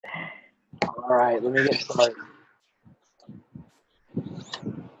All right, let me get started.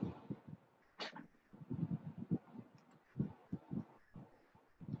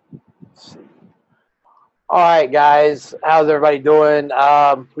 All right, guys, how's everybody doing?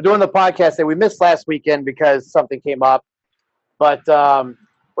 We're doing the podcast that we missed last weekend because something came up, but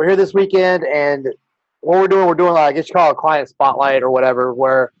we're here this weekend, and what we're doing, I guess you call it a client spotlight or whatever,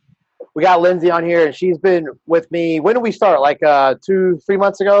 where we got Lindsey on here, and she's been with me. When did we start? Like 2-3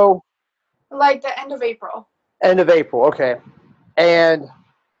 months ago? Like the end of April. End of April, okay. And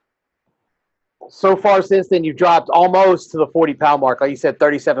so far since then, you've dropped almost to the 40-pound mark. Like you said,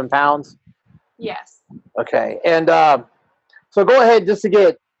 37 pounds? Yes. Okay. And so go ahead, just to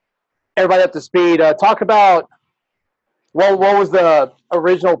get everybody up to speed, talk about what was the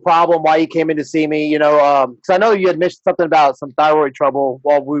original problem, why you came in to see me, because I know you had mentioned something about some thyroid trouble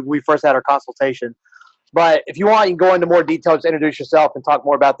while we first had our consultation. But if you want, you can go into more detail, just introduce yourself and talk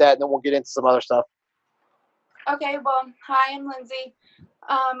more about that, and then we'll get into some other stuff. Okay, well, hi, I'm Lindsey.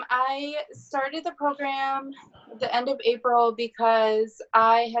 I started the program at the end of April because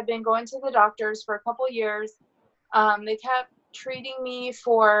I had been going to the doctors for a couple years. They kept treating me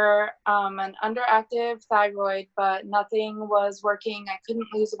for an underactive thyroid, but nothing was working. I couldn't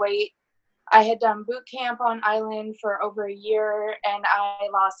lose weight. I had done boot camp on island for over a year, and I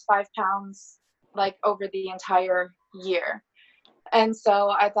lost 5 pounds like over the entire year. And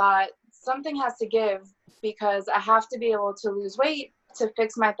so I thought something has to give because I have to be able to lose weight to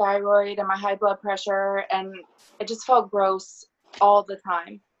fix my thyroid and my high blood pressure, and it just felt gross all the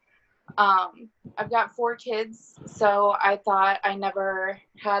time. I've got 4 kids, so I thought I never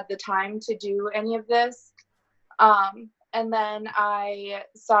had the time to do any of this. And then I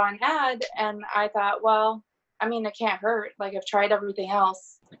saw an ad, and I thought, well, I mean, it can't hurt. Like, I've tried everything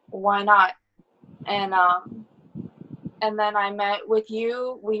else. Why not? And then I met with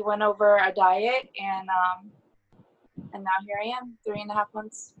you. We went over a diet, and now here I am, 3.5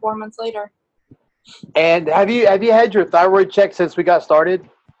 months, 4 months later. And have you had your thyroid checked since we got started?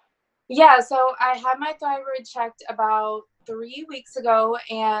 Yeah, so I had my thyroid checked about 3 weeks ago,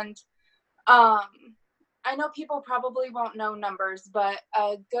 and I know people probably won't know numbers, but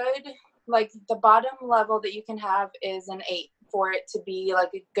a good, like, the bottom level that you can have is an 8 for it to be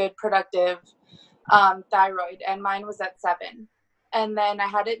like a good productive thyroid, and mine was at 7. And then I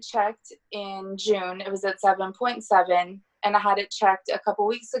had it checked in June. It was at 7.7, and I had it checked a couple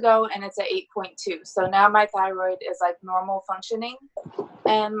weeks ago, and it's at 8.2. So now my thyroid is like normal functioning,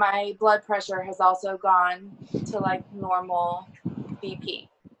 and my blood pressure has also gone to like normal BP.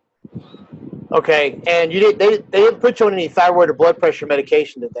 Okay, and they didn't put you on any thyroid or blood pressure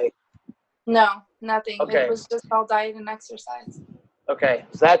medication, did they? No, nothing. Okay. It was just all diet and exercise. Okay,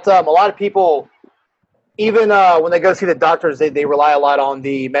 so that's a lot of people. Even when they go see the doctors, they rely a lot on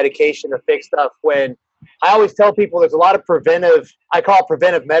the medication to fix stuff. When I always tell people there's a lot of I call it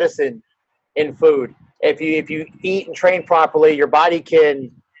preventive medicine in food. If you eat and train properly, your body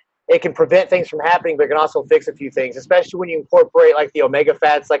can prevent things from happening, but it can also fix a few things, especially when you incorporate like the omega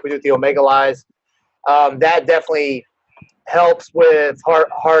fats, like we do with the omega lyes. That definitely helps with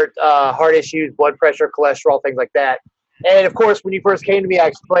heart issues, blood pressure, cholesterol, things like that. And, of course, when you first came to me, I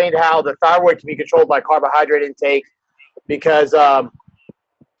explained how the thyroid can be controlled by carbohydrate intake because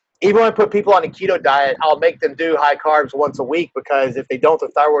even when I put people on a keto diet, I'll make them do high carbs once a week because if they don't, the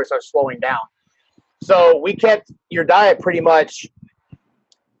thyroid starts slowing down. So we kept your diet pretty much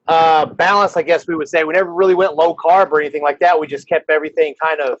balanced, I guess we would say. We never really went low carb or anything like that. We just kept everything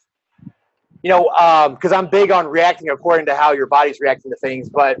kind of, because I'm big on reacting according to how your body's reacting to things.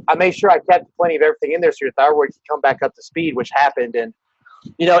 But I made sure I kept plenty of everything in there so your thyroid could come back up to speed, which happened. And,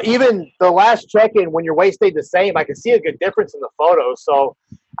 even the last check-in, when your weight stayed the same, I could see a good difference in the photos. So,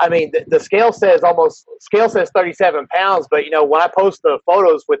 I mean, the scale says 37 pounds. But, when I post the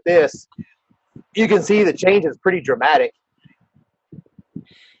photos with this, you can see the change is pretty dramatic.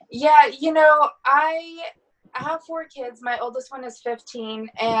 Yeah, I have 4 kids. My oldest one is 15,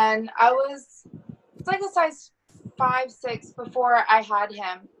 and it's like a size 5'6" before I had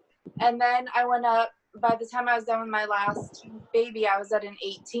him. And then I went up. By the time I was done with my last baby, I was at an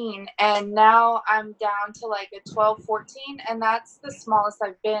 18, and now I'm down to like a 12, 14, and that's the smallest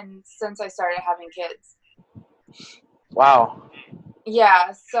I've been since I started having kids. Wow.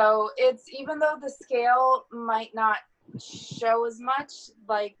 Yeah, so it's, even though the scale might not show as much,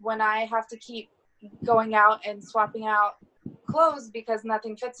 like when I have to keep going out and swapping out clothes because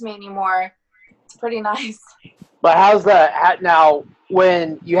nothing fits me anymore, it's pretty nice. But how's that now?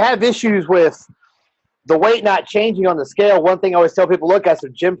 When you have issues with the weight not changing on the scale, one thing I always tell people, look at their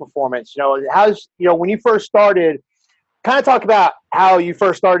gym performance. When you first started, kind of talk about how you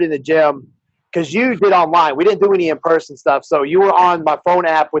first started in the gym because you did online. We didn't do any in-person stuff. So you were on my phone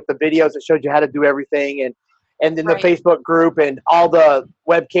app with the videos that showed you how to do everything, and then the Facebook group and all the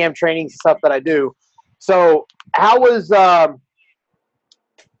webcam training stuff that I do. So how was, I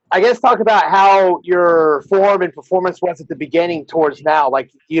guess, talk about how your form and performance was at the beginning towards now.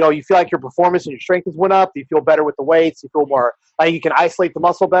 Like, you feel like your performance and your strength has went up. Do you feel better with the weights? Do you feel more like you can isolate the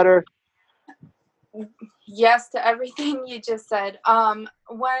muscle better? Yes to everything you just said.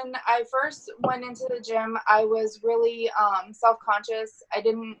 When I first went into the gym, I was really self-conscious. I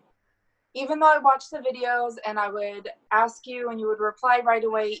didn't, even though I watched the videos and I would ask you and you would reply right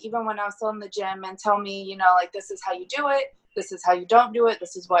away, even when I was still in the gym, and tell me, like, this is how you do it, this is how you don't do it,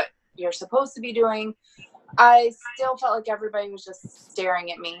 this is what you're supposed to be doing. I still felt like everybody was just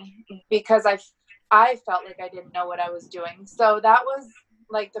staring at me because I felt like I didn't know what I was doing. So that was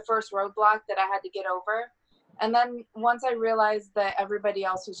like the first roadblock that I had to get over. And then once I realized that everybody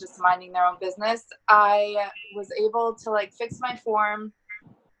else was just minding their own business, I was able to like fix my form.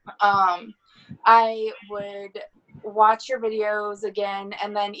 I would watch your videos again,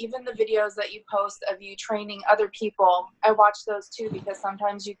 and then even the videos that you post of you training other people, I watch those too, because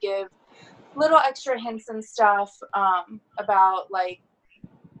sometimes you give little extra hints and stuff about like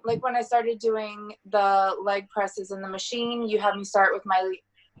when I started doing the leg presses in the machine, you had me start with my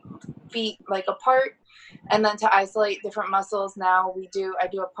feet like apart, and then to isolate different muscles, now I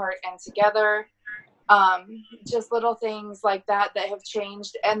do apart and together. Just little things like that have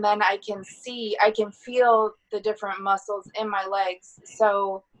changed, and then I can feel the different muscles in my legs.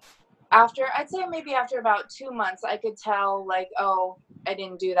 So I'd say maybe after about 2 months, I could tell like, oh, I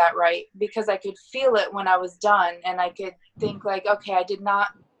didn't do that right, because I could feel it when I was done, and I could think like, okay, I did not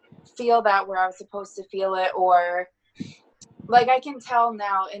feel that where I was supposed to feel it, or like I can tell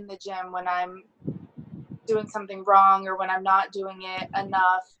now in the gym when I'm doing something wrong or when I'm not doing it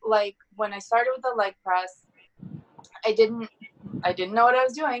enough. Like when I started with the leg press, I didn't know what I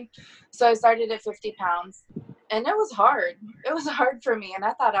was doing. So I started at 50 pounds, and it was hard. It was hard for me, and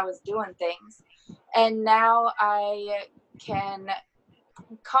I thought I was doing things. And now I can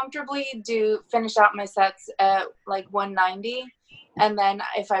comfortably finish out my sets at like 190. And then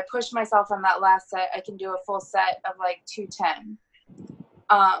if I push myself on that last set, I can do a full set of like 210.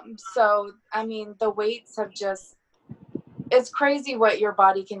 So, I mean, the weights have it's crazy what your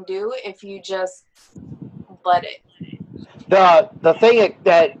body can do if you just let it. The thing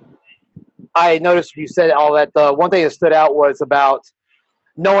that I noticed you said all that, the one thing that stood out was about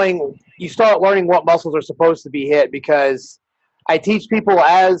you start learning what muscles are supposed to be hit, because I teach people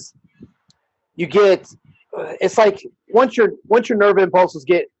as you get, it's like once your nerve impulses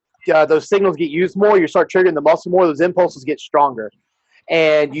get, those signals get used more, you start triggering the muscle more, those impulses get stronger.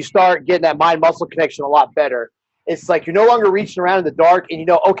 And you start getting that mind-muscle connection a lot better. It's like you're no longer reaching around in the dark, and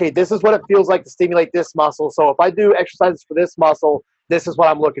okay, this is what it feels like to stimulate this muscle. So if I do exercises for this muscle, this is what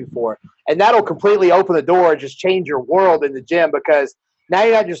I'm looking for. And that'll completely open the door and just change your world in the gym, because now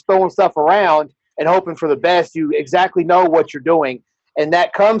you're not just throwing stuff around and hoping for the best. You exactly know what you're doing. And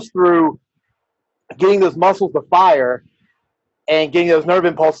that comes through getting those muscles to fire and getting those nerve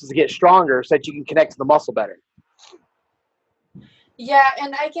impulses to get stronger so that you can connect to the muscle better. Yeah,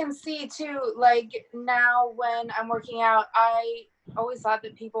 and I can see too, like now when I'm working out, I always thought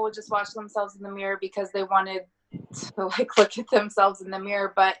that people would just watch themselves in the mirror because they wanted to like look at themselves in the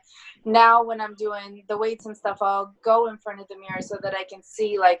mirror. But now when I'm doing the weights and stuff, I'll go in front of the mirror so that I can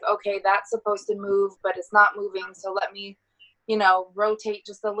see like, okay, that's supposed to move, but it's not moving. So let me, rotate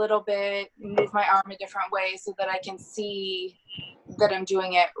just a little bit, move my arm a different way so that I can see that I'm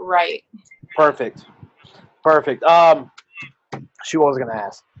doing it right. Perfect. She was going to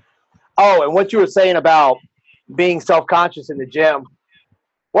ask. Oh, and what you were saying about being self-conscious in the gym.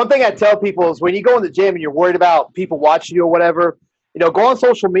 One thing I tell people is when you go in the gym and you're worried about people watching you or whatever, go on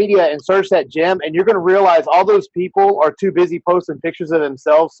social media and search that gym, and you're going to realize all those people are too busy posting pictures of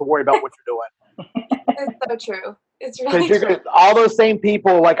themselves to worry about what you're doing. It's so true. It's really true. All those same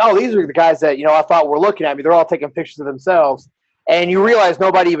people, like, oh, these are the guys that, I thought were looking at me. They're all taking pictures of themselves. And you realize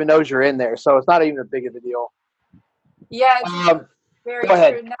nobody even knows you're in there. So it's not even a big of a deal. Yeah, it's very go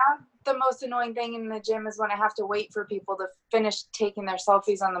ahead. true. Now, the most annoying thing in the gym is when I have to wait for people to finish taking their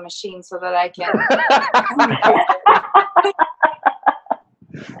selfies on the machine so that I can.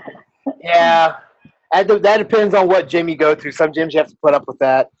 Yeah. That depends on what gym you go to. Some gyms you have to put up with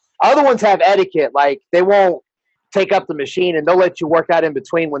that. Other ones have etiquette. Like, they won't take up the machine, and they'll let you work out in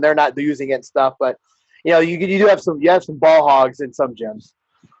between when they're not using it and stuff. But, you do have some ball hogs in some gyms.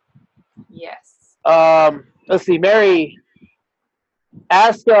 Yes. Let's see. Mary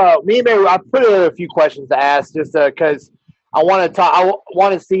asked me and Mary. I put a few questions to ask just because I want to talk. I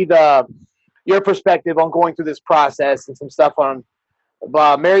want to see your perspective on going through this process and some stuff on.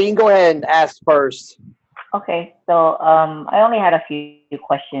 Mary, you can go ahead and ask first. Okay, so I only had a few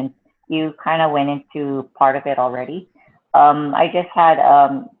questions. You kind of went into part of it already. I just had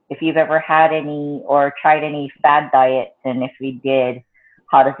if you've ever had any or tried any fad diets, and if we did,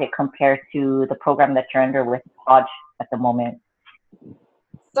 how does it compare to the program that you're under with Hodge at the moment?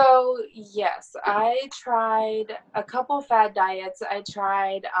 So yes, I tried a couple fad diets. I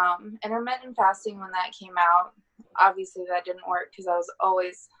tried intermittent fasting when that came out. Obviously that didn't work because I was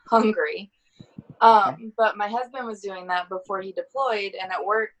always hungry. But my husband was doing that before he deployed, and it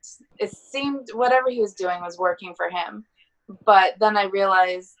worked. It seemed whatever he was doing was working for him. But then I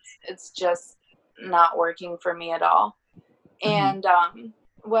realized it's just not working for me at all. And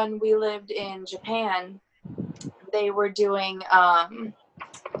when we lived in Japan, they were doing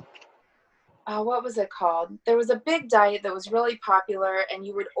what was it called? There was a big diet that was really popular, and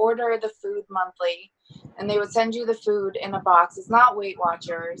you would order the food monthly, and they would send you the food in a box. It's not Weight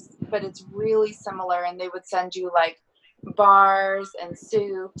Watchers, but it's really similar, and they would send you like bars and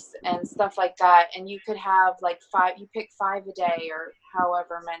soups and stuff like that, and you could have like you pick 5 a day or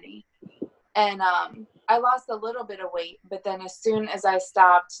however many. And I lost a little bit of weight, but then as soon as I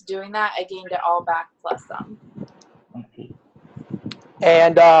stopped doing that, I gained it all back plus some.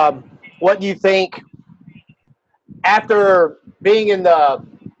 And what do you think after being in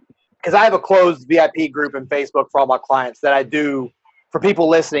because I have a closed VIP group in Facebook for all my clients that I do for people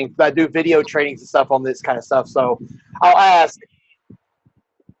listening. I do video trainings and stuff on this kind of stuff. So I'll ask,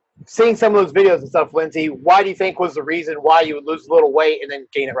 seeing some of those videos and stuff, Lindsey, why do you think was the reason why you would lose a little weight and then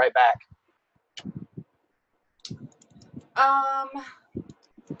gain it right back?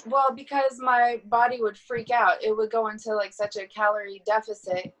 Well, because my body would freak out. It would go into like such a calorie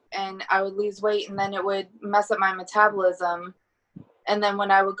deficit, and I would lose weight, and then it would mess up my metabolism. And then when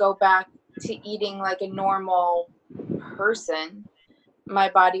I would go back to eating like a normal person, my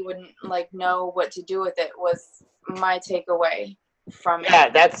body wouldn't like know what to do with it, was my takeaway from it. Yeah,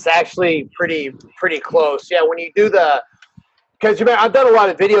 that's actually pretty close. Yeah, when you do because I've done a lot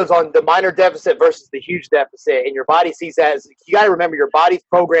of videos on the minor deficit versus the huge deficit, and your body sees that as, you got to remember, your body's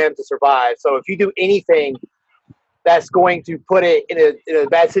programmed to survive. So if you do anything that's going to put it in a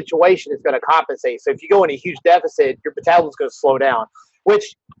bad situation, it's going to compensate. So if you go in a huge deficit, your metabolism is going to slow down,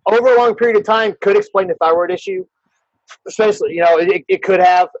 which over a long period of time could explain the thyroid issue. Especially, it could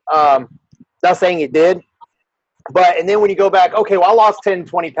have. Not saying it did. And then when you go back, okay, well, I lost 10,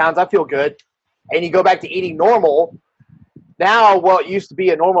 20 pounds. I feel good. And you go back to eating normal. Now, what used to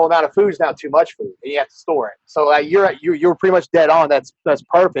be a normal amount of food is now too much food, and you have to store it. So you're pretty much dead on. That's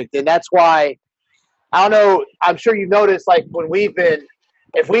perfect, and that's why, I don't know, I'm sure you've noticed, like when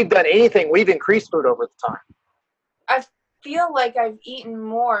if we've done anything, we've increased food over the time. I feel like I've eaten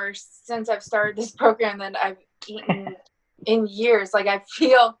more since I've started this program than I've eaten in years. Like I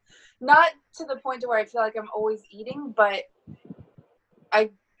feel, not to the point to where I feel like I'm always eating, but I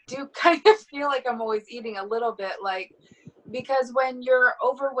do kind of feel like I'm always eating a little bit, like. Because when you're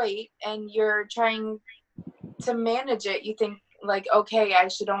overweight and you're trying to manage it, you think like, okay, I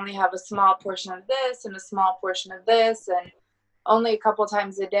should only have a small portion of this and a small portion of this, and only a couple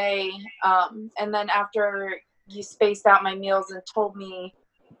times a day. And then after you spaced out my meals and told me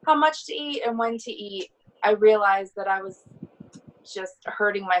how much to eat and when to eat, I realized that I was just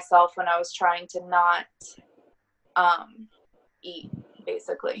hurting myself when I was trying to not eat,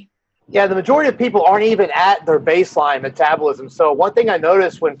 basically. Yeah, the majority of people aren't even at their baseline metabolism. So one thing I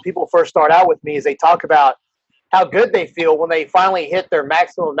noticed when people first start out with me is they talk about how good they feel when they finally hit their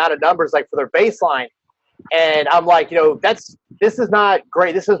maximum amount of numbers, like for their baseline. And I'm like, this is not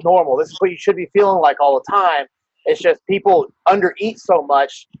great. This is normal. This is what you should be feeling like all the time. It's just people undereat so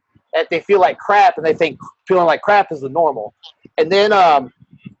much that they feel like crap, and they think feeling like crap is the normal. And then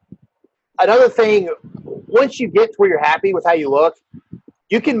another thing, once you get to where you're happy with how you look,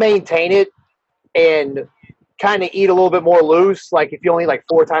 you can maintain it and kind of eat a little bit more loose. Like if you only like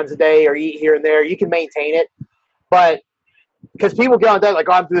 4 times a day or eat here and there, you can maintain it. But because people get on that, like,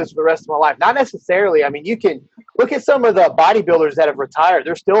 oh, I'm doing this for the rest of my life. Not necessarily. I mean, you can look at some of the bodybuilders that have retired.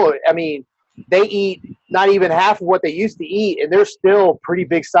 They're still, they eat not even half of what they used to eat, and they're still pretty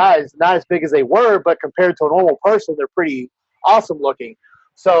big size. Not as big as they were, but compared to a normal person, they're pretty awesome looking.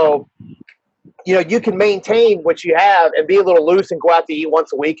 So, you can maintain what you have and be a little loose and go out to eat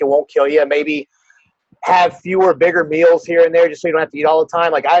once a week. It won't kill you. Maybe have fewer, bigger meals here and there just so you don't have to eat all the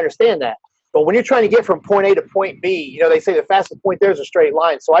time. Like, I understand that. But when you're trying to get from point A to point B, they say the fastest point there is a straight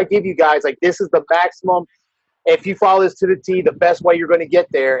line. So I give you guys, like, this is the maximum. If you follow this to the T, the best way you're going to get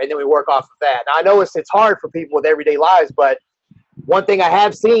there, and then we work off of that. Now, I know it's hard for people with everyday lives, but one thing I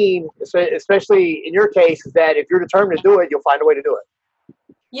have seen, especially in your case, is that if you're determined to do it, you'll find a way to do it.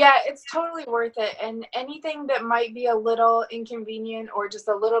 Yeah, it's totally worth it. And anything that might be a little inconvenient or just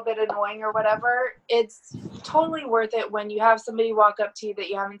a little bit annoying or whatever, it's totally worth it when you have somebody walk up to you that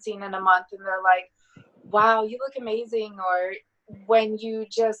you haven't seen in a month and they're like, wow, you look amazing. Or when you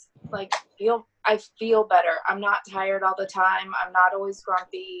just like I feel better. I'm not tired all the time. I'm not always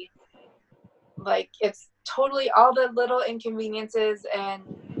grumpy. Like, it's totally, all the little inconveniences and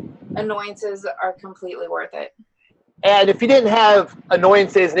annoyances are completely worth it. And if you didn't have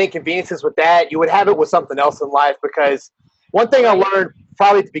annoyances and inconveniences with that, you would have it with something else in life. Because one thing I learned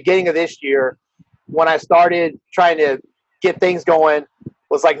probably at the beginning of this year when I started trying to get things going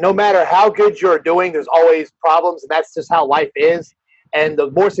was like, no matter how good you're doing, there's always problems, and that's just how life is. And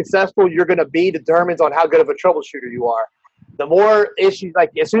the more successful you're going to be determines on how good of a troubleshooter you are. The more issues,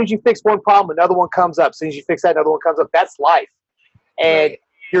 like as soon as you fix one problem, another one comes up. As soon as you fix that, another one comes up. That's life. And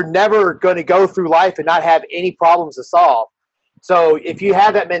you're never going to go through life and not have any problems to solve. So if you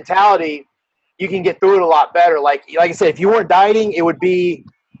have that mentality, you can get through it a lot better. Like I said, if you weren't dieting, it would be,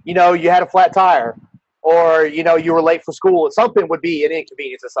 you had a flat tire, or, you were late for school. Something would be an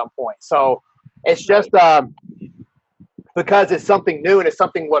inconvenience at some point. So it's just because it's something new and it's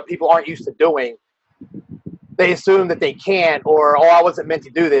something what people aren't used to doing, they assume that they can't, or, oh, I wasn't meant to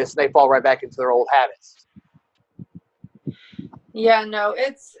do this, and they fall right back into their old habits. Yeah, no,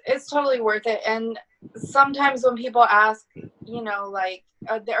 it's totally worth it. And sometimes when people ask, like,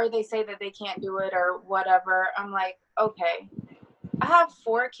 or they say that they can't do it or whatever, I'm like, okay, I have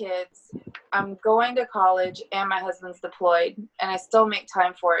 4 kids. I'm going to college and my husband's deployed and I still make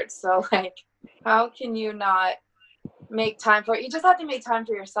time for it. So like, how can you not make time for it? You just have to make time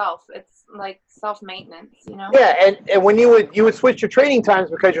for yourself. It's like self-maintenance, Yeah, and when you would switch your training times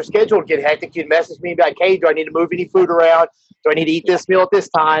because your schedule would get hectic, you'd message me and be like, hey, do I need to move any food around? Do I need to eat this meal at this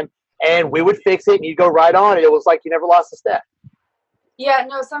time? And we would fix it and you'd go right on. It was like you never lost a step. Yeah,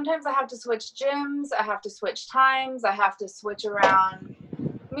 no, sometimes I have to switch gyms. I have to switch times. I have to switch around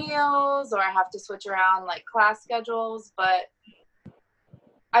meals, or I have to switch around like class schedules. But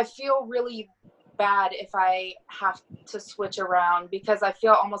I feel really bad if I have to switch around, because I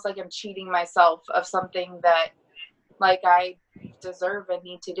feel almost like I'm cheating myself of something that like I deserve and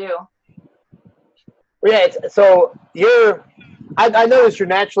need to do. Yeah, so I noticed you're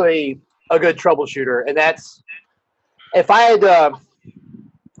naturally a good troubleshooter, and that's, if I had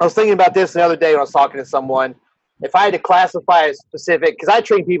I was thinking about this the other day when I was talking to someone. If I had to classify a specific, because I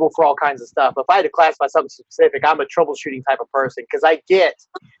train people for all kinds of stuff, if I had to classify something specific, I'm a troubleshooting type of person, because I get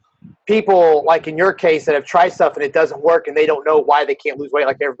people, like in your case, that have tried stuff and it doesn't work and they don't know why they can't lose weight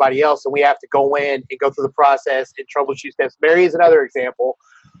like everybody else, and we have to go in and go through the process and troubleshoot steps. Mary is another example.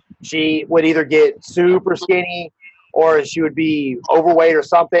 She would either get super skinny or she would be overweight or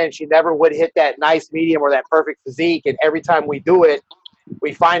something. She never would hit that nice medium or that perfect physique, and every time we do it,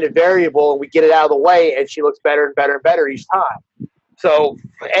 we find a variable and we get it out of the way, and she looks better and better and better each time. So,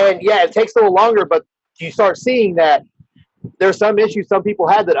 and yeah, it takes a little longer, but you start seeing that there's some issues some people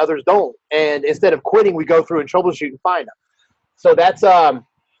have that others don't. And instead of quitting, we go through and troubleshoot and find them. So that's,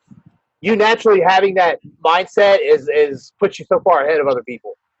 you naturally having that mindset is puts you so far ahead of other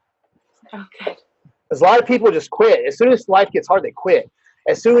people. Okay. Because a lot of people just quit. As soon as life gets hard, they quit.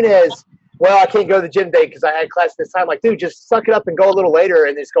 As soon as, well, I can't go to the gym today because I had class this time. Like, dude, just suck it up and go a little later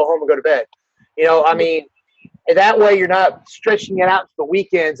and just go home and go to bed. I mean, and that way you're not stretching it out to the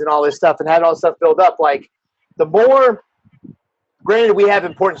weekends and all this stuff and having all this stuff build up. Like, the more, granted, we have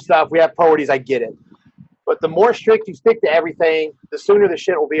important stuff, we have priorities, I get it. But the more strict you stick to everything, the sooner the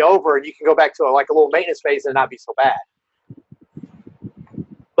shit will be over and you can go back to a little maintenance phase and not be so bad.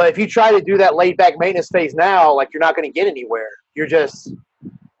 But if you try to do that laid back maintenance phase now, like, you're not going to get anywhere. You're just,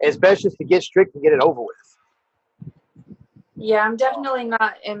 it's best just to get strict and get it over with. Yeah, I'm definitely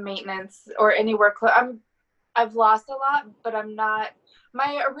not in maintenance or anywhere close. I've lost a lot, but I'm not.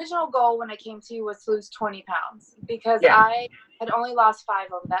 My original goal when I came to you was to lose 20 pounds, because I had only lost 5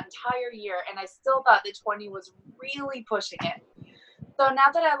 of them that entire year, and I still thought that 20 was really pushing it. So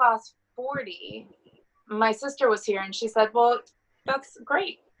now that I lost 40, my sister was here and she said, well, that's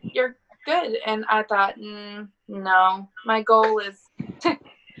great. You're good. And I thought, no, my goal is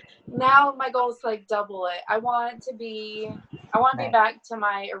now my goal is to like double it. I want to be back to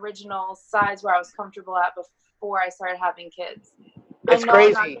my original size where I was comfortable at before I started having kids. It's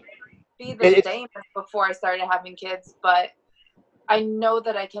crazy. I'm not be the same as before I started having kids, but I know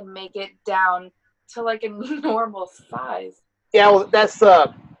that I can make it down to like a normal size. Yeah, well, that's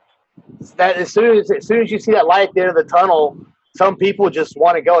that. As soon as you see that light at the end of the tunnel, some people just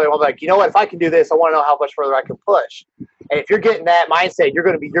want to go. They want to be like, you know what? If I can do this, I want to know how much further I can push. And if you're getting that mindset, you're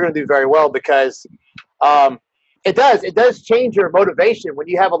going to do very well because it does change your motivation when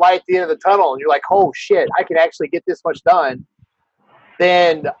you have a light at the end of the tunnel and you're like, oh shit, I can actually get this much done.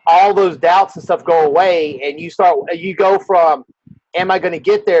 Then all those doubts and stuff go away, and you go from, am I going to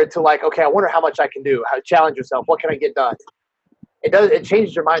get there, to like, okay, I wonder how much I can do. How challenge yourself. What can I get done? It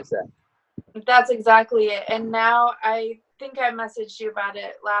changes your mindset. That's exactly it. And now I think I messaged you about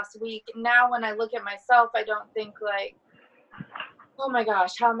it last week. Now when I look at myself, I don't think like, oh my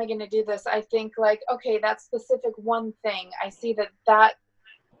gosh, how am I going to do this? I think like, okay, that specific one thing, I see that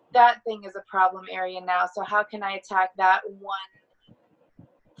thing is a problem area now. So how can I attack that one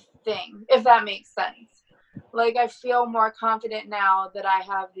thing, if that makes sense? Like, I feel more confident now that I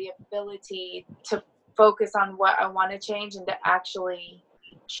have the ability to focus on what I want to change and to actually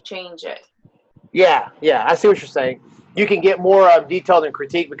change it. Yeah, I see what you're saying. You can get more detailed and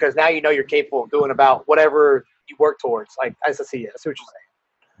critique because now you know you're capable of doing about whatever you work towards. Like, I see what you're saying.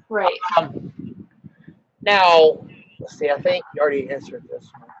 Right. Now, let's see. I think you already answered this.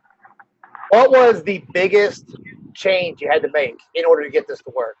 What was the biggest change you had to make in order to get this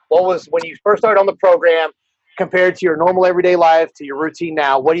to work? What was, when you first started on the program, compared to your normal everyday life, to your routine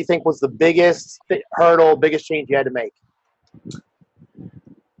now, what do you think was the biggest hurdle, biggest change you had to make?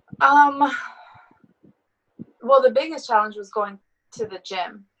 Well, the biggest challenge was going to the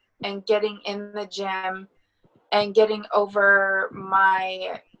gym and getting in the gym and getting over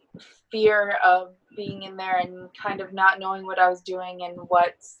my fear of being in there and kind of not knowing what I was doing and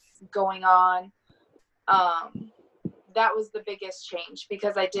what's going on. That was the biggest change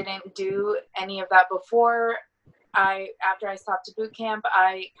because I didn't do any of that before. After I stopped at boot camp,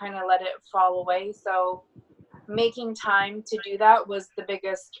 I kind of let it fall away. So making time to do that was the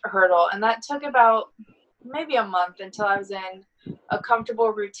biggest hurdle. And that took about maybe a month until I was in a comfortable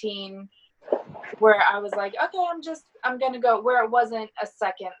routine where I was like, okay, I'm going to go, where it wasn't a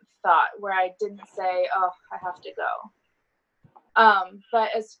second thought, where I didn't say, oh, I have to go. But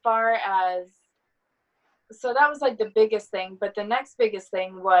as far as, so that was like the biggest thing. But the next biggest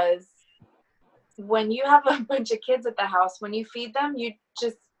thing was when you have a bunch of kids at the house, when you feed them, you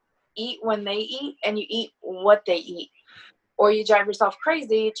just eat when they eat and you eat what they eat, or you drive yourself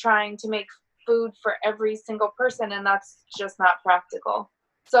crazy trying to make food for every single person, and that's just not practical.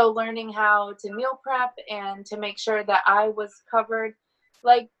 So learning how to meal prep and to make sure that I was covered,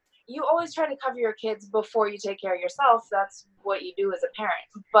 like, you always try to cover your kids before you take care of yourself. That's what you do as a parent.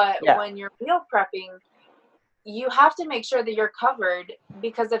 But when you're meal prepping, you have to make sure that you're covered,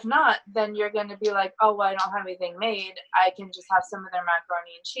 because if not, then you're going to be like, oh, well, I don't have anything made. I can just have some of their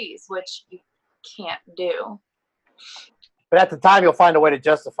macaroni and cheese, which you can't do. But at the time, you'll find a way to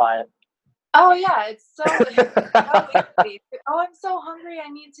justify it. Oh, yeah. It's so easy. Oh, I'm so hungry. I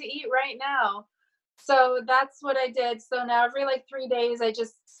need to eat right now. So that's what I did. So now every like 3 days, I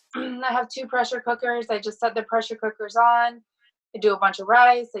have 2 pressure cookers. I just set the pressure cookers on. I do a bunch of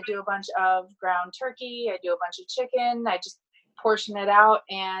rice. I do a bunch of ground turkey. I do a bunch of chicken. I just portion it out.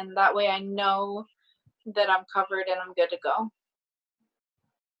 And that way I know that I'm covered and I'm good to go.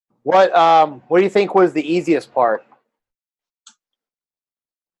 What do you think was the easiest part?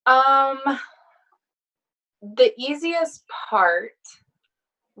 The easiest part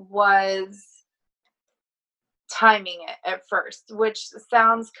was timing it at first, which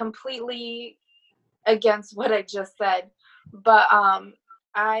sounds completely against what I just said. But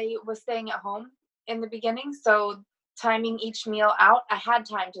I was staying at home in the beginning, so timing each meal out, I had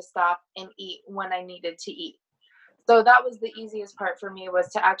time to stop and eat when I needed to eat. So that was the easiest part for me, was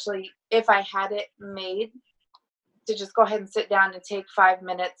to actually, if I had it made, to just go ahead and sit down and take 5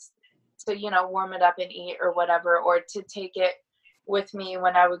 minutes to, warm it up and eat or whatever, or to take it with me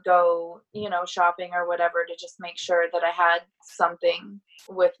when I would go, shopping or whatever, to just make sure that I had something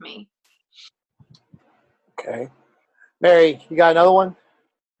with me. Okay. Mary, you got another one?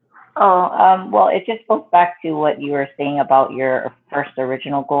 Oh, well, it just goes back to what you were saying about your first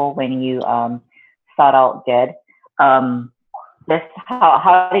original goal when you sought out Jed. How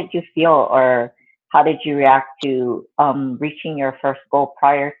did you feel, or how did you react to reaching your first goal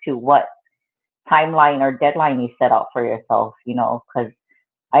prior to what timeline or deadline you set out for yourself? Because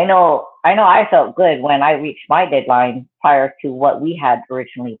I know I felt good when I reached my deadline prior to what we had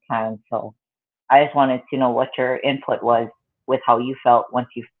originally planned. So I just wanted to know what your input was with how you felt once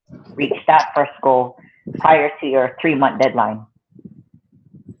you reached that first goal prior to your 3-month deadline.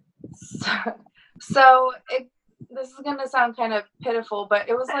 So this is going to sound kind of pitiful, but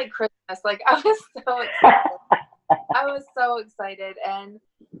it was like Christmas. Like, I was so excited. I was so excited. And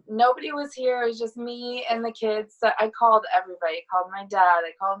nobody was here. It was just me and the kids. So I called everybody. I called my dad.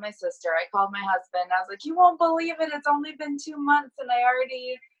 I called my sister. I called my husband. I was like, you won't believe it. It's only been 2 months and I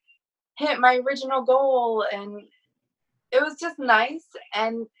already hit my original goal. And it was just nice.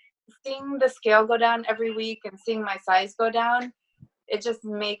 And seeing the scale go down every week and seeing my size go down, it just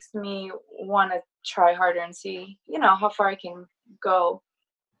makes me want to try harder and see, you know, how far I can go.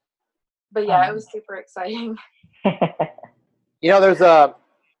 But yeah, it was super exciting. You know, there's a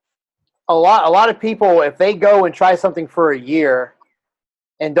lot of people, if they go and try something for a year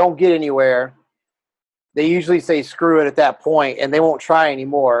and don't get anywhere, they usually say screw it at that point and they won't try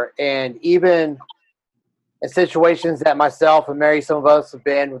anymore. And even in situations that myself and Mary, some of us have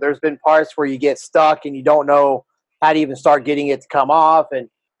been, there's been parts where you get stuck and you don't know how to even start getting it to come off. And,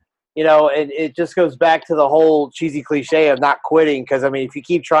 you know, it just goes back to the whole cheesy cliche of not quitting. Because, I mean, if you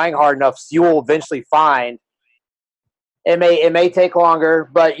keep trying hard enough, you will eventually find. It may take longer,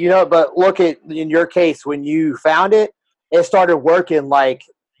 but, you know, but look at, in your case, when you found it, it started working like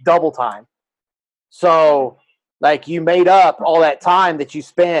double time. So, like, you made up all that time that you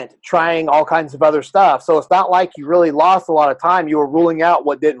spent trying all kinds of other stuff. So it's not like you really lost a lot of time. You were ruling out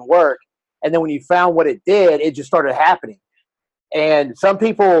what didn't work. And then when you found what it did, it just started happening. And some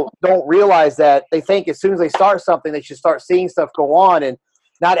people don't realize that. They think as soon as they start something, they should start seeing stuff go on. And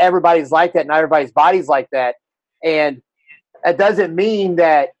not everybody's like that. Not everybody's body's like that. And that doesn't mean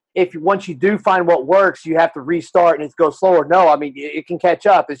that once you do find what works, you have to restart and it goes slower. No, I mean, it can catch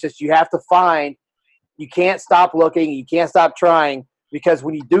up. It's just you have to find. You can't stop looking. You can't stop trying, because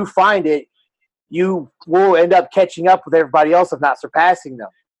when you do find it, you will end up catching up with everybody else, if not surpassing them.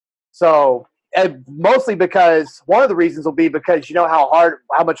 So, and mostly because one of the reasons will be because you know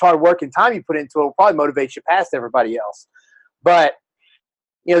how much hard work and time you put into it will probably motivate you past everybody else. But,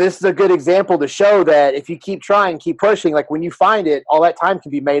 you know, this is a good example to show that if you keep trying, keep pushing, like when you find it, all that time can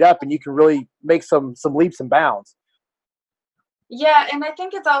be made up and you can really make some leaps and bounds. Yeah, and I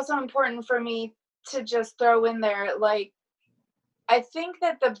think it's also important for me to just throw in there, like, I think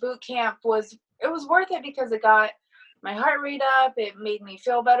that the boot camp was worth it because it got my heart rate up. It made me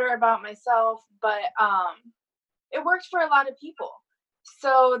feel better about myself, but it worked for a lot of people.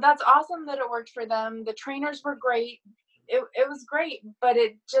 So that's awesome that it worked for them. The trainers were great. It was great, but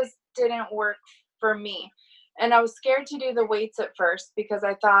it just didn't work for me. And I was scared to do the weights at first because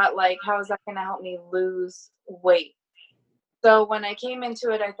I thought, like, how is that going to help me lose weight? So when I came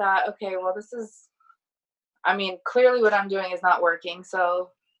into it, I thought, okay, well, clearly what I'm doing is not working. So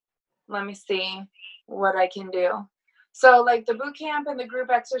let me see what I can do. So like the boot camp and the group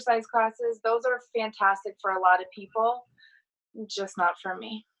exercise classes, those are fantastic for a lot of people, just not for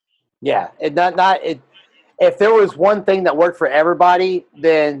me. Yeah. If there was one thing that worked for everybody,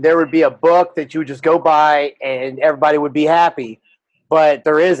 then there would be a book that you would just go by and everybody would be happy. But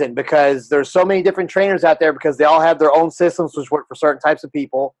there isn't, because there's so many different trainers out there, because they all have their own systems which work for certain types of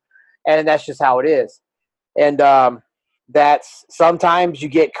people. And that's just how it is. And that's sometimes you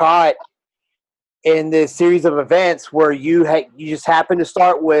get caught in this series of events where you just happen to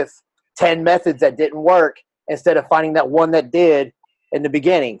start with 10 methods that didn't work instead of finding that one that did in the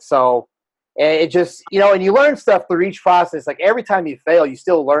beginning. So it just, you know, and you learn stuff through each process. Like every time you fail, you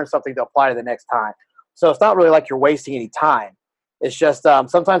still learn something to apply to the next time. So it's not really like you're wasting any time. It's just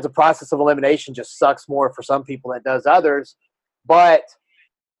sometimes the process of elimination just sucks more for some people than it does others. But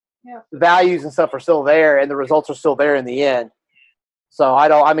the values and stuff are still there, and the results are still there in the end. So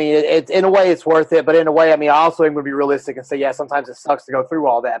it's in a way it's worth it, but in a way, I also am going to be realistic and say, yeah, sometimes it sucks to go through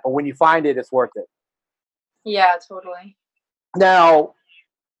all that, but when you find it, it's worth it. Yeah, totally. Now,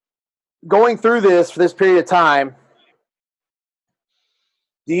 going through this for this period of time,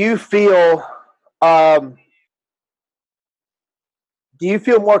 do you feel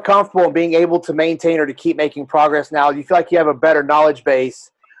more comfortable in being able to maintain or to keep making progress now? Do you feel like you have a better knowledge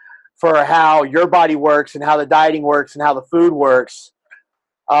base for how your body works and how the dieting works and how the food works?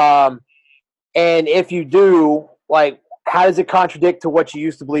 And if you do, like, how does it contradict to what you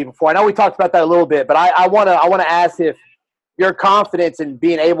used to believe before? I know we talked about that a little bit, but I want to ask if your confidence in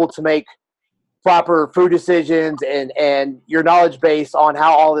being able to make proper food decisions and your knowledge base on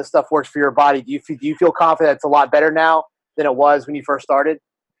how all this stuff works for your body, do you feel confident it's a lot better now than it was when you first started?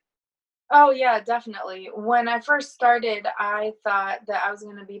 Oh, yeah, definitely. When I first started, I thought that I was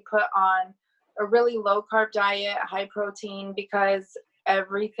going to be put on a really low-carb diet, high protein, because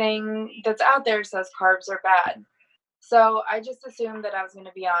everything that's out there says carbs are bad. So I just assumed that I was going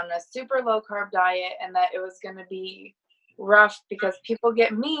to be on a super low-carb diet and that it was going to be rough because people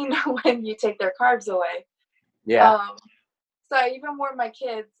get mean when you take their carbs away. Yeah. So I even warned my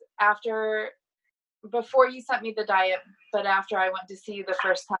kids after before you sent me the diet, but after I went to see you the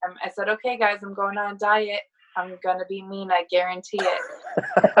first time, I said, okay, guys, I'm going on a diet. I'm going to be mean. I guarantee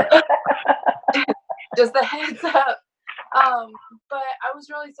it. Just a heads up. But I was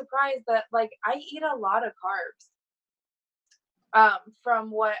really surprised that, like, I eat a lot of carbs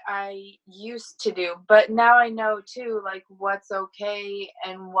from what I used to do. But now I know, too, like, what's okay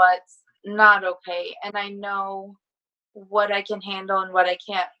and what's not okay. And I know what I can handle and what I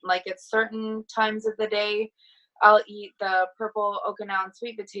can't. Like, at certain times of the day, I'll eat the purple Okinawan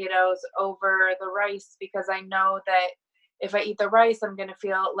sweet potatoes over the rice because I know that if I eat the rice, I'm going to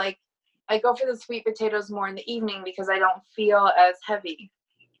feel like I go for the sweet potatoes more in the evening because I don't feel as heavy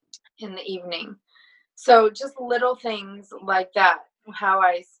in the evening. So just little things like that, how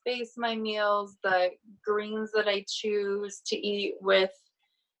I space my meals, the greens that I choose to eat with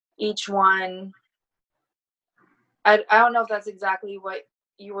each one. I don't know if that's exactly what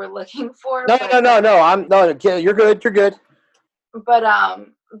you were looking for. No. You're good. You're good. But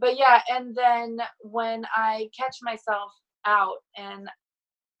yeah. And then when I catch myself out, and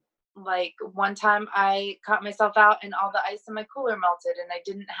like one time I caught myself out and all the ice in my cooler melted, and I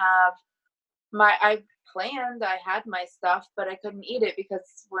didn't have I had my stuff, but I couldn't eat it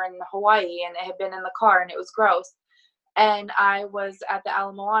because we're in Hawaii and it had been in the car and it was gross. And I was at the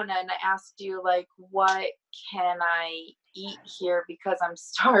Ala Moana and I asked you, like, what can I eat here because I'm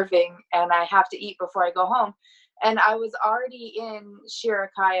starving and I have to eat before I go home. And I was already in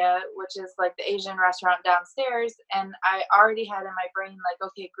Shirakaya, which is like the Asian restaurant downstairs. And I already had in my brain, like,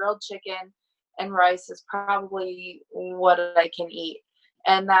 okay, grilled chicken and rice is probably what I can eat.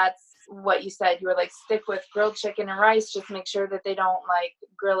 And that's what you said. You were like, stick with grilled chicken and rice. Just make sure that they don't like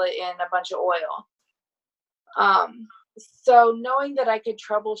grill it in a bunch of oil. So knowing that I could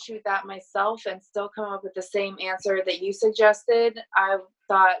troubleshoot that myself and still come up with the same answer that you suggested, I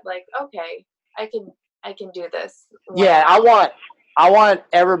thought, like, okay, I can do this. Yeah, I want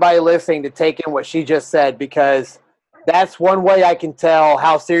everybody listening to take in what she just said, because that's one way I can tell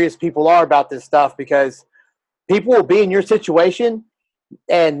how serious people are about this stuff, because people will be in your situation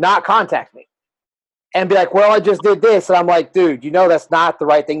and not contact me and be like, well, I just did this. And I'm like, dude, that's not the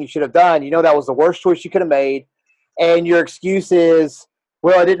right thing you should have done. That was the worst choice you could have made. And your excuse is,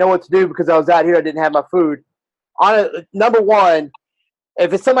 well, I didn't know what to do because I was out here. I didn't have my food. Number one,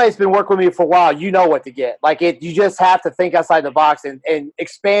 if it's somebody that's been working with me for a while, you know what to get. Like, you just have to think outside the box and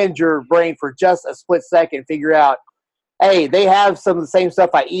expand your brain for just a split second. Figure out, hey, they have some of the same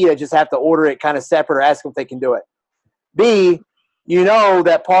stuff I eat. I just have to order it kind of separate or ask them if they can do it. B,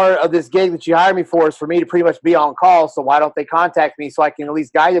 that part of this gig that you hired me for is for me to pretty much be on call. So why don't they contact me so I can at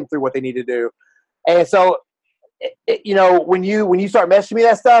least guide them through what they need to do? And so, when you start messaging me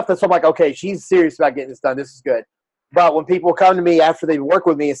that stuff, that's I'm like, okay, she's serious about getting this done. This is good. But when people come to me after they've worked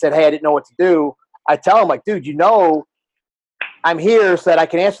with me and said, hey, I didn't know what to do, I tell them, like, dude, I'm here so that I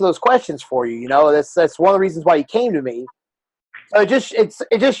can answer those questions for you. That's one of the reasons why you came to me. So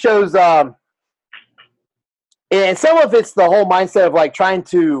it just shows, and some of it's the whole mindset of like trying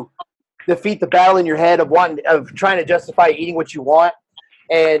to defeat the battle in your head of trying to justify eating what you want.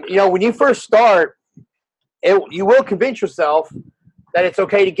 And when you first start, you will convince yourself that it's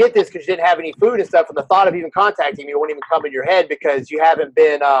okay to get this because you didn't have any food and stuff, and the thought of even contacting me won't even come in your head because you haven't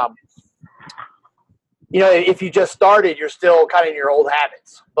been, if you just started, you're still kind of in your old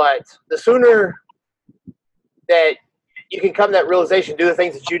habits. But the sooner that you can come to that realization, do the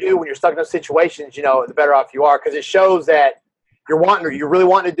things that you do when you're stuck in those situations, the better off you are, because it shows that you're really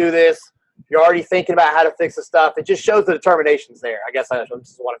wanting to do this. You're already thinking about how to fix the stuff. It just shows the determination's there. I guess that's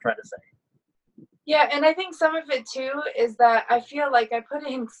what I'm trying to say. Yeah, and I think some of it too is that I feel like I put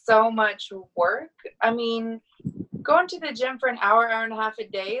in so much work. I mean, going to the gym for an hour and a half a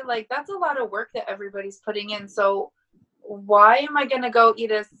day, like, that's a lot of work that everybody's putting in. So why am I going to go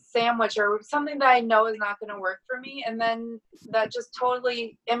eat a sandwich or something that I know is not going to work for me? And then that just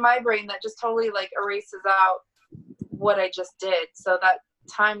totally, in my brain, that just totally like erases out what I just did. So that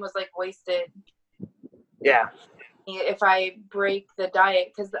time was like wasted. Yeah. If I break the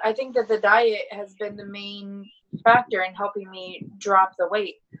diet, because I think that the diet has been the main factor in helping me drop the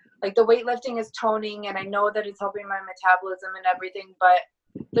weight. Like, the weightlifting is toning, and I know that it's helping my metabolism and everything, but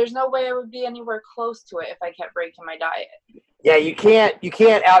there's no way I would be anywhere close to it if I kept breaking my diet. Yeah, you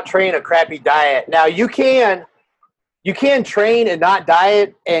can't out-train a crappy diet. Now, you can train and not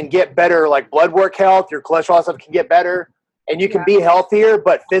diet and get better, like blood work health, your cholesterol stuff can get better. And you can be healthier,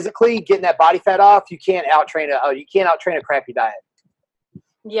 but physically getting that body fat off, you can't out-train a crappy diet.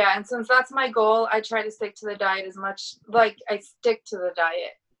 Yeah, and since that's my goal, I try to stick to the diet as much. Like, I stick to the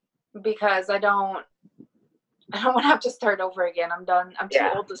diet because I don't I don't want to have to start over again. I'm done. I'm too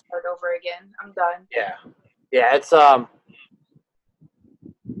Yeah. old to start over again. I'm done. Yeah. Yeah, it's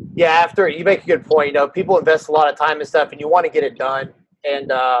yeah, after you make a good point, you know, people invest a lot of time and stuff and you want to get it done.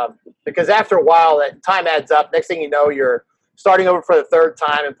 And because after a while that time adds up. Next thing you know, you're starting over for the third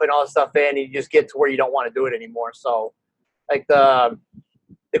time and putting all this stuff in, and you just get to where you don't want to do it anymore. So like the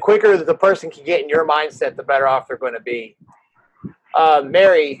quicker the person can get in your mindset, the better off they're going to be.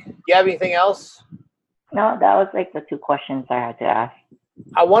 Mary, do you have anything else? No, that was like the two questions I had to ask.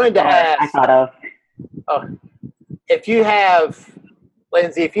 I wanted to ask. I thought of. If you have,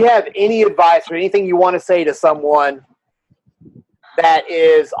 Lindsey, if you have any advice or anything you want to say to someone that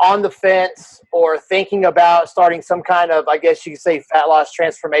is on the fence or thinking about starting some kind of, I guess you could say, fat loss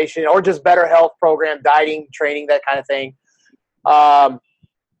transformation or just better health program, dieting, training, that kind of thing,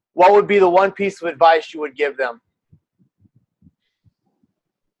 what would be the one piece of advice you would give them?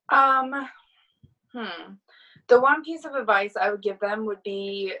 The one piece of advice I would give them would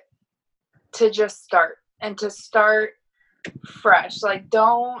be to just start, and to start fresh. Like,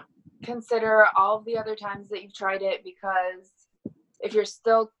 don't consider all of the other times that you've tried it, because if you're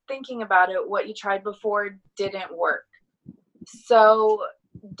still thinking about it, what you tried before didn't work. So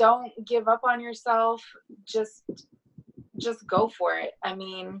don't give up on yourself. Just go for it. I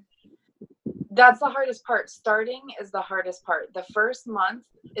mean, that's the hardest part. Starting is the hardest part. The first month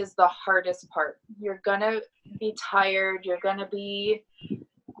is the hardest part. You're going to be tired. You're going to be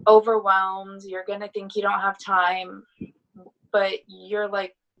overwhelmed. You're going to think you don't have time, but you're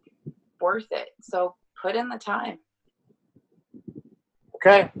like worth it. So put in the time.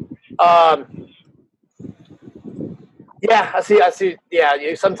 Okay. Yeah, I see. Yeah,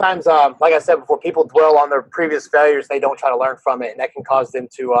 sometimes, like I said before, people dwell on their previous failures. They don't try to learn from it, and that can cause them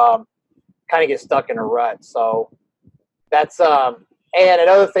to kind of get stuck in a rut. So that's and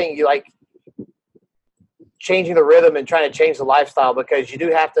another thing, you like changing the rhythm and trying to change the lifestyle, because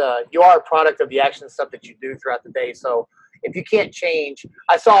you are a product of the action stuff that you do throughout the day. So if you can't change,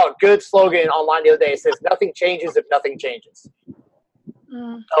 I saw a good slogan online the other day. It says, "Nothing changes if nothing changes."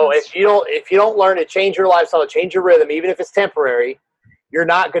 So if you don't learn to change your lifestyle, change your rhythm, even if it's temporary, you're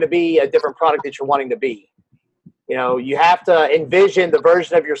not going to be a different product that you're wanting to be. You know, you have to envision the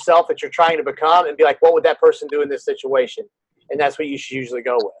version of yourself that you're trying to become and be like, what would that person do in this situation? And that's what you should usually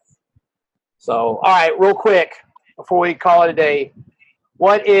go with. So, all right, real quick, before we call it a day, I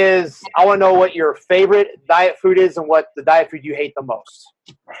want to know what your favorite diet food is and what the diet food you hate the most.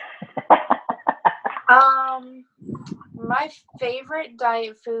 My favorite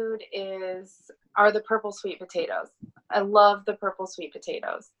diet food are the purple sweet potatoes. I love the purple sweet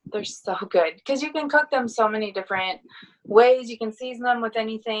potatoes. They're so good because you can cook them so many different ways. You can season them with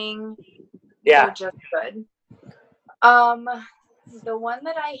anything. Yeah. They're just good. The one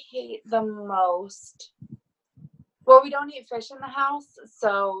that I hate the most, well, we don't eat fish in the house,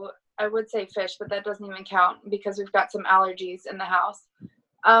 so I would say fish, but that doesn't even count because we've got some allergies in the house.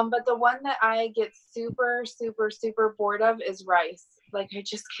 But the one that I get super, super, super bored of is rice. Like, I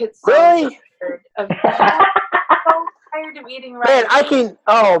just get so tired of eating rice.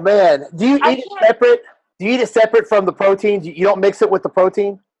 Man, do you eat it separate? Do you eat it separate from the protein? You don't mix it with the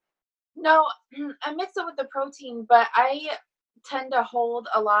protein? No, I mix it with the protein, but I tend to hold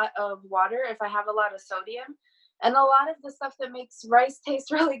a lot of water if I have a lot of sodium. And a lot of the stuff that makes rice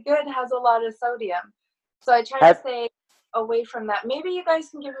taste really good has a lot of sodium. So I try to stay away from that. Maybe you guys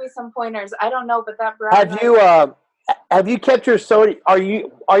can give me some pointers. I don't know, but that brown rice. Have you kept your sodium? Are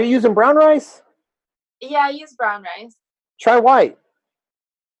you using brown rice? Yeah, I use brown rice. Try white.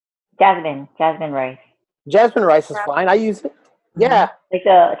 Jasmine rice. Jasmine rice is fine. I use it. Yeah. Like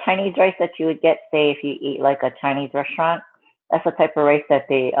the Chinese rice that you would get, say, if you eat like a Chinese restaurant. That's the type of rice that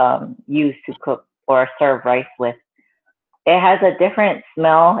they use to cook or serve rice with. It has a different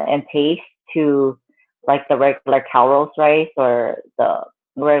smell and taste to like the regular Calrose rice or the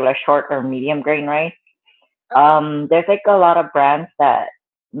regular short or medium grain rice. There's like a lot of brands that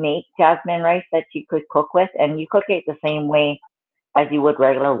make jasmine rice that you could cook with, and you cook it the same way as you would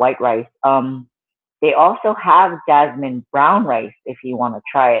regular white rice. They also have jasmine brown rice if you want to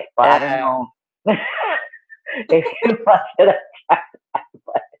try it, but I don't know if you want to try that.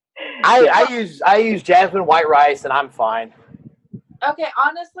 But, I use jasmine white rice and I'm fine. Okay,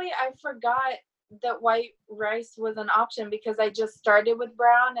 honestly, I forgot that white rice was an option because I just started with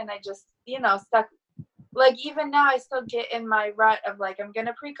brown and I just, stuck. Like, even now I still get in my rut of like, I'm going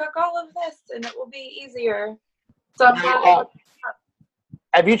to pre-cook all of this and it will be easier. So I'm glad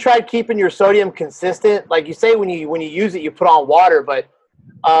have you tried keeping your sodium consistent? Like you say, when you use it, you put on water, but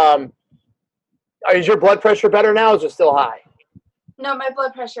is your blood pressure better now or is it still high? No, my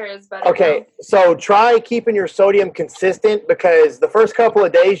blood pressure is better. Okay, now. so try keeping your sodium consistent because the first couple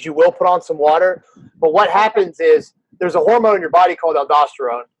of days you will put on some water. But what happens is there's a hormone in your body called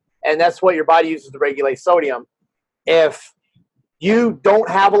aldosterone, and that's what your body uses to regulate sodium. If you don't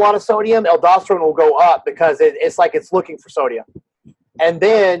have a lot of sodium, aldosterone will go up because it's like it's looking for sodium. And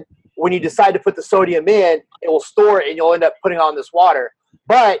then when you decide to put the sodium in, it will store it and you'll end up putting on this water.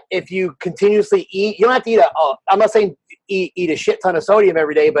 But if you continuously eat, you don't have to eat I'm not saying eat a shit ton of sodium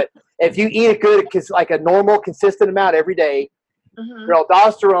every day, but if you eat a good, like a normal, consistent amount every day, your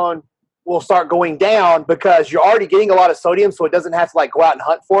aldosterone will start going down because you're already getting a lot of sodium, so it doesn't have to like go out and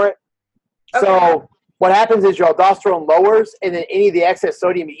hunt for it. Okay. So what happens is your aldosterone lowers, and then any of the excess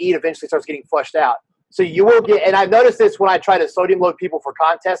sodium you eat eventually starts getting flushed out. So you will get, and I've noticed this when I try to sodium load people for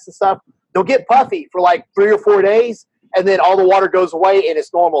contests and stuff, they'll get puffy for like 3 or 4 days, and then all the water goes away and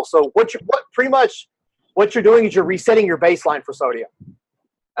it's normal. So what you're doing is you're resetting your baseline for sodium.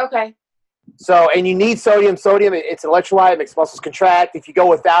 Okay. So, and you need sodium. Sodium, it's an electrolyte, it makes muscles contract. If you go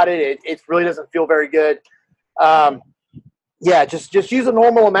without it, it really doesn't feel very good. Yeah, just use a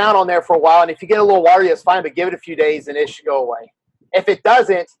normal amount on there for a while. And if you get a little watery, that's fine, but give it a few days and it should go away. If it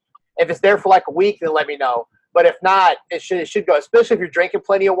doesn't, if it's there for like a week, then let me know. But if not, it should go, especially if you're drinking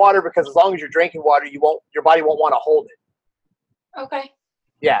plenty of water, because as long as you're drinking water, your body won't want to hold it. Okay.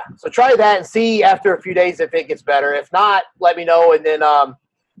 Yeah, so try that and see after a few days if it gets better. If not, let me know, and then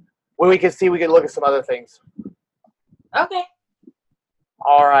when we can look at some other things. Okay.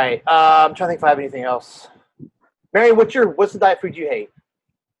 All right. I'm trying to think if I have anything else. Mary, what's the diet food you hate?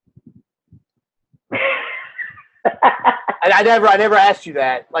 I never asked you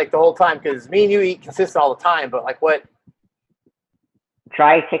that like the whole time because me and you eat consistent all the time. But like what?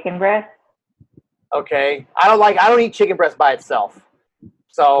 Dry chicken breast. Okay, I don't eat chicken breast by itself.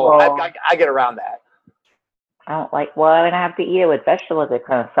 So I get around that. I don't like, well, I have to eat it with vegetables. It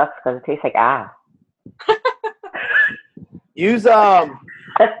kind of sucks because it tastes like Use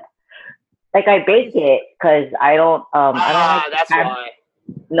like I bake it because I don't like that's why.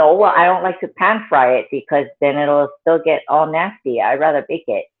 No, well, I don't like to pan fry it because then it'll still get all nasty. I'd rather bake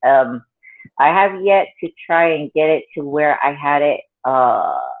it. I have yet to try and get it to where I had it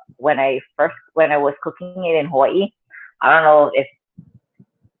when I was cooking it in Hawaii. I don't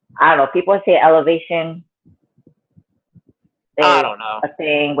know. People say elevation. I don't know. A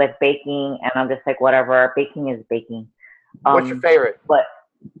thing with baking, and I'm just like, whatever. Baking is baking. What's your favorite? But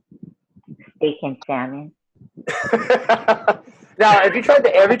steak and salmon. Now, have you tried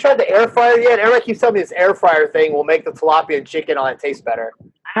the air fryer yet? Everybody keeps telling me this air fryer thing will make the tilapia and chicken on it taste better.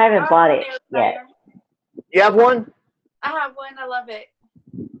 I haven't bought it yet. You have one? I have one. I love it.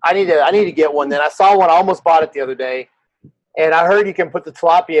 I need to get one then. I saw one. I almost bought it the other day. And I heard you can put the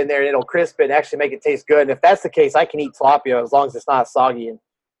tilapia in there and it'll crisp it and actually make it taste good. And if that's the case, I can eat tilapia as long as it's not soggy.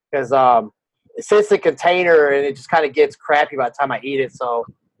 Because it sits in a container and it just kind of gets crappy by the time I eat it. So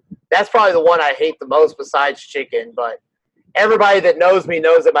that's probably the one I hate the most besides chicken. But everybody that knows me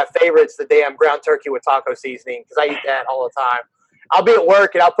knows that my favorite's the damn ground turkey with taco seasoning because I eat that all the time. I'll be at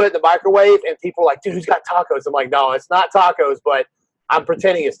work and I'll put it in the microwave and people are like, dude, who's got tacos? I'm like, no, it's not tacos, but I'm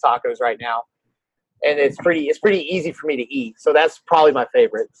pretending it's tacos right now. And it's pretty easy for me to eat. So that's probably my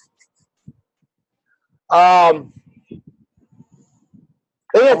favorite. I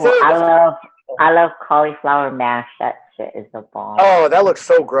love cauliflower mash. That shit is a bomb. Oh, that looks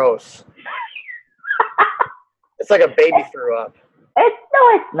so gross. It's like a baby threw up. It's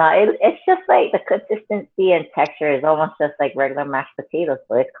not. It's just like the consistency and texture is almost just like regular mashed potatoes.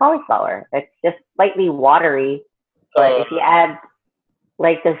 So it's cauliflower. It's just slightly watery. But if you add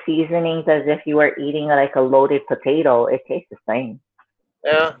like the seasonings as if you were eating like a loaded potato, it tastes the same.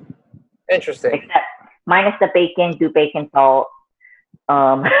 Yeah. Interesting. Except minus the bacon, do bacon salt.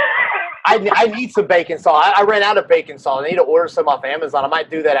 I need some bacon salt. I ran out of bacon salt. I need to order some off Amazon. I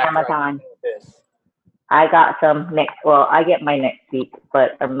might do that after Amazon. I got some I get my next week,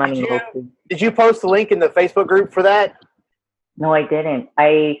 but I'm running low. Did you post the link in the Facebook group for that? No, I didn't.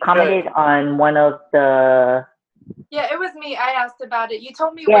 I commented on one of the. Yeah, it was me. I asked about it. You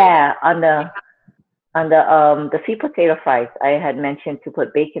told me. Yeah, on the sweet potato fries, I had mentioned to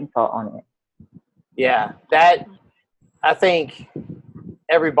put bacon salt on it. Yeah, that I think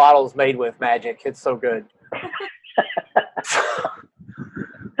every bottle is made with magic. It's so good.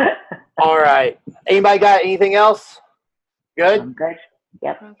 All right. Anybody got anything else? Good? I'm good.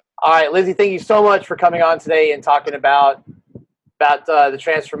 Yep. All right, Lindsey, thank you so much for coming on today and talking about the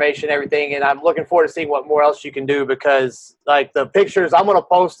transformation and everything. And I'm looking forward to seeing what more else you can do because, like, the pictures, I'm going to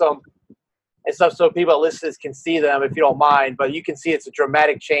post them and stuff, so people that listen to this can see them, if you don't mind. But you can see it's a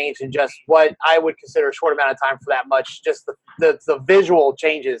dramatic change in just what I would consider a short amount of time for that much. Just the visual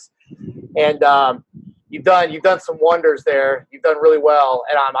changes, and you've done some wonders there. You've done really well,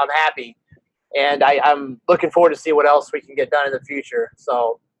 and I'm happy, and I'm looking forward to see what else we can get done in the future.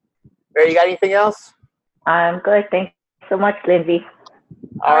 So, Mary, you got anything else? I'm good. Thanks so much, Lindsey.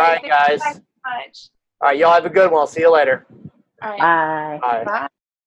 All right, thank you guys. guys so much. All right, y'all have a good one. I'll see you later. All right. Bye. Bye. Bye.